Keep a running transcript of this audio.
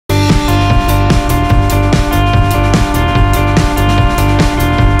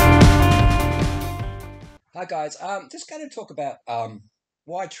guys. Just going to talk about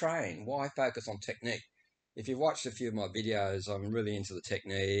why train, why focus on technique. If you've watched a few of my videos, I'm really into the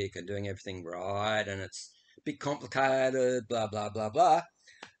technique and doing everything right, and it's a bit complicated, blah blah blah blah.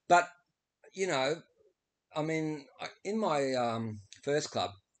 But you know, in my first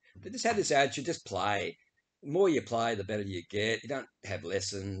club, they just had this attitude: just play. The more you play, the better you get. You don't have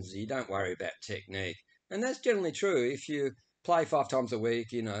lessons. You don't worry about technique, and that's generally true. If you play 5 times a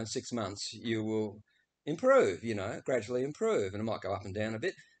week, in 6 months, you will improve. Gradually improve, and it might go up and down a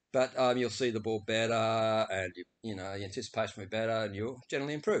bit, but you'll see the ball better, and your anticipation will be better, and you'll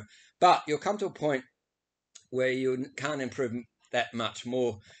generally improve. But you'll come to a point where you can't improve that much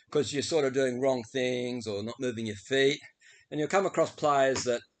more because you're sort of doing wrong things or not moving your feet, and you'll come across players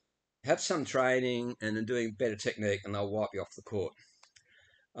that have some training and are doing better technique, and they'll wipe you off the court.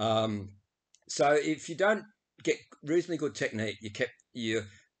 Um, so if you don't get reasonably good technique, your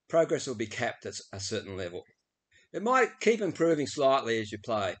progress will be capped at a certain level. It might keep improving slightly as you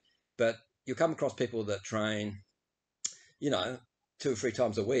play, but you'll come across people that train, you know, 2 or 3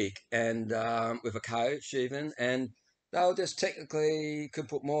 times a week, and with a coach even, and they'll just technically could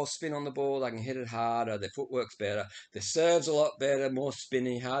put more spin on the ball. They can hit it harder. Their footwork's better. Their serve's a lot better, more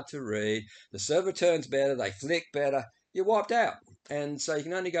spinny, hard to read. The serve returns better. They flick better. You're wiped out, and so you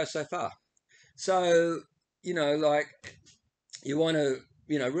can only go so far. So like you want to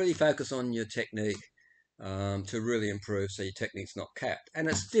really focus on your technique to really improve, so your technique's not capped. And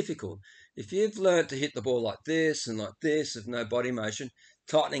it's difficult. If you've learned to hit the ball like this and like this with no body motion,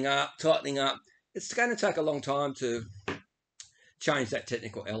 tightening up, it's going to take a long time to change that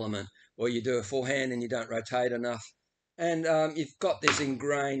technical element. Or you do a forehand and you don't rotate enough. And you've got this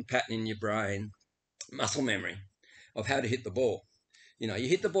ingrained pattern in your brain, muscle memory, of how to hit the ball. You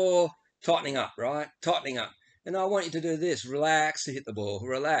hit the ball, tightening up, right? Tightening up. And I want you to do this, relax to hit the ball,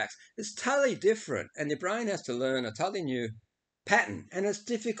 relax. It's totally different. And your brain has to learn a totally new pattern. And it's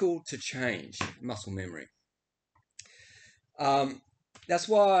difficult to change muscle memory. That's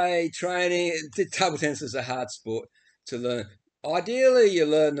why table tennis is a hard sport to learn. Ideally, you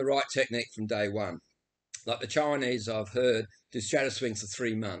learn the right technique from day one. Like the Chinese, I've heard, do shadow swings for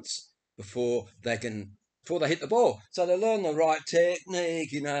 3 months before they hit the ball. So they learn the right technique,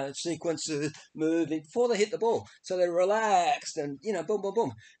 sequences, moving before they hit the ball. So they're relaxed and, boom, boom,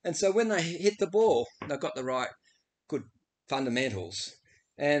 boom. And so when they hit the ball, they've got the right good fundamentals.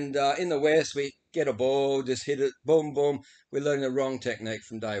 And in the West, we get a ball, just hit it, boom, boom. We're learning the wrong technique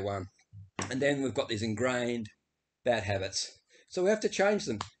from day one. And then we've got these ingrained bad habits. So we have to change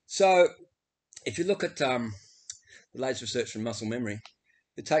them. So if you look at the latest research from muscle memory,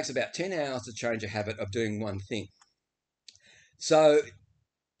 it takes about 10 hours to change a habit of doing one thing. So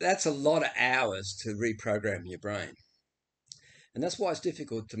that's a lot of hours to reprogram your brain. And that's why it's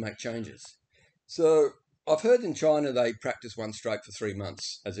difficult to make changes. So I've heard in China they practice one stroke for 3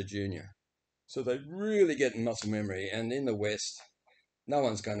 months as a junior. So they really get muscle memory. And in the West, no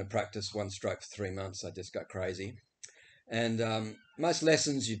one's going to practice one stroke for 3 months. They just go crazy. And most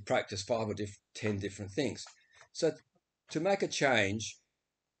lessons you'd practice 5 or 10 different things. So to make a change,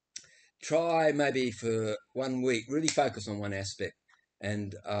 try maybe for 1 week, really focus on one aspect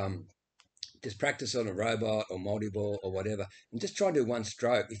and just practice on a robot or multi-ball or whatever, and just try and do one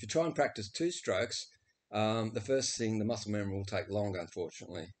stroke. If you try and practice 2 strokes, the first thing, the muscle memory will take longer,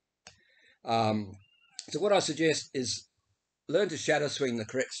 unfortunately. So what I suggest is learn to shadow swing the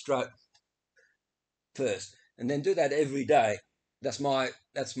correct stroke first, and then do that every day. That's mine.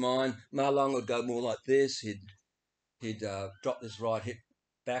 Ma Long would go more like this. He'd drop this right hip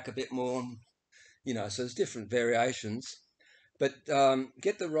back a bit more. So there's different variations. But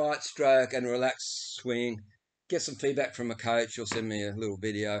get the right stroke and relaxed swing. Get some feedback from a coach, or send me a little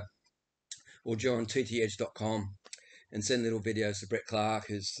video, or join ttedge.com and send little videos to Brett Clark,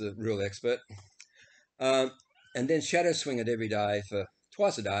 who's the real expert. And then shadow swing it every day for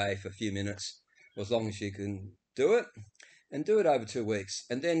twice a day for a few minutes, or as long as you can do it, and do it over 2 weeks.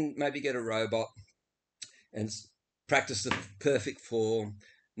 And then maybe get a robot and practice the perfect form,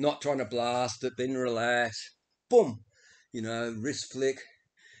 not trying to blast it, being relaxed. Boom, wrist flick,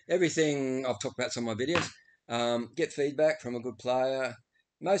 everything I've talked about in some of my videos. Get feedback from a good player.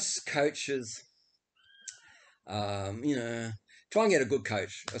 Most coaches, try and get a good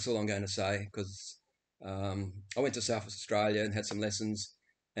coach. That's all I'm going to say, because I went to South Australia and had some lessons,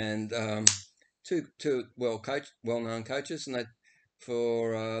 and two well-known coaches, and they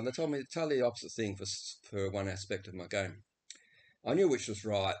told me totally the opposite thing for one aspect of my game. I knew which was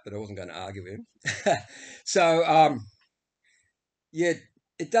right, but I wasn't going to argue with him. So, yeah,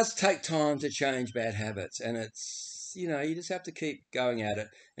 it does take time to change bad habits, and it's it's, you just have to keep going at it.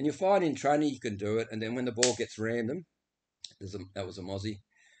 And you'll find in training you can do it. And then when the ball gets random, that was a Mozzie,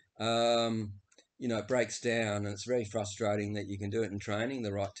 um, it breaks down, and it's very frustrating that you can do it in training,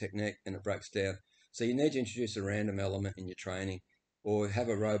 the right technique, and it breaks down. So you need to introduce a random element in your training, or have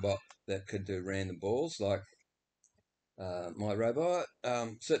a robot that could do random balls, like my robot.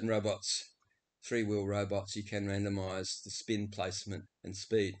 Certain robots, three-wheel robots, you can randomize the spin placement and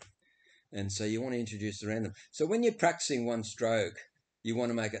speed. And so you want to introduce the random. So when you're practicing one stroke, you want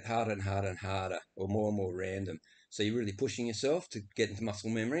to make it harder and harder and harder, or more random. So you're really pushing yourself to get into muscle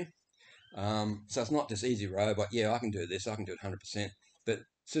memory. So it's not just easy robot. Yeah, I can do this. I can do it 100%. But as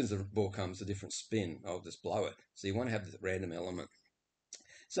soon as the ball comes a different spin, I'll just blow it. So you want to have the random element.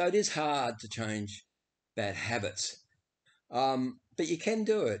 So it is hard to change bad habits. But you can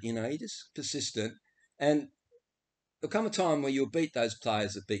do it. You're just persistent. And there'll come a time where you'll beat those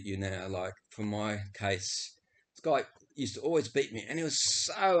players that beat you now. Like for my case, this guy used to always beat me, and he was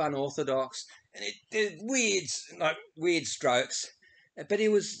so unorthodox, and he did weird strokes. But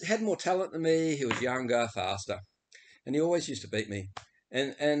he had more talent than me. He was younger, faster, and he always used to beat me.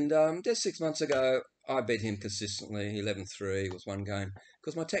 And just 6 months ago, I beat him consistently. 11-3 was one game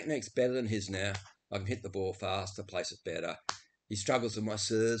because my technique's better than his now. I can hit the ball faster, place it better. He struggles with my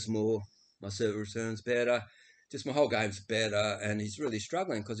serves more. My serve return's better. Just my whole game's better, and he's really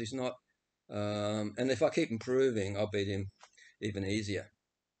struggling because he's not. And if I keep improving, I'll beat him even easier.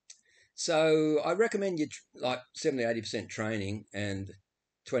 So I recommend you like 70-80% training and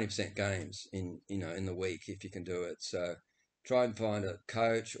 20% games in the week if you can do it. So try and find a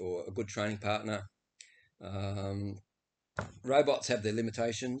coach or a good training partner. Robots have their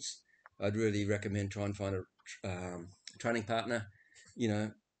limitations. I'd really recommend try and find a training partner,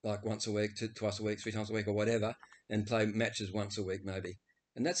 like once a week, twice a week, 3 times a week, or whatever, and play matches once a week maybe.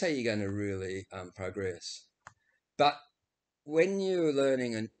 And that's how you're going to really progress. But when you're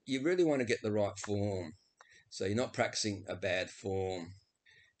learning, and you really want to get the right form, so you're not practicing a bad form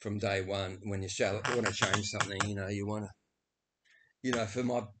from day one. When you want to change something, you want to,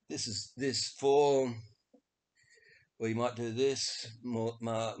 for this form, or you might do this more.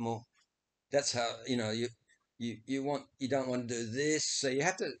 That's how you don't want to do this. So you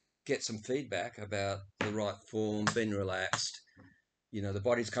have to get some feedback about the right form, being relaxed. The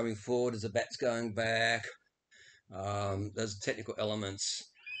body's coming forward as the bat's going back. There's technical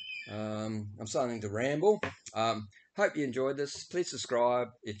elements. I'm starting to ramble. Hope you enjoyed this. Please subscribe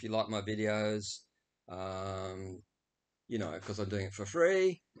if you like my videos. Because I'm doing it for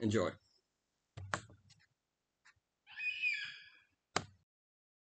free. Enjoy.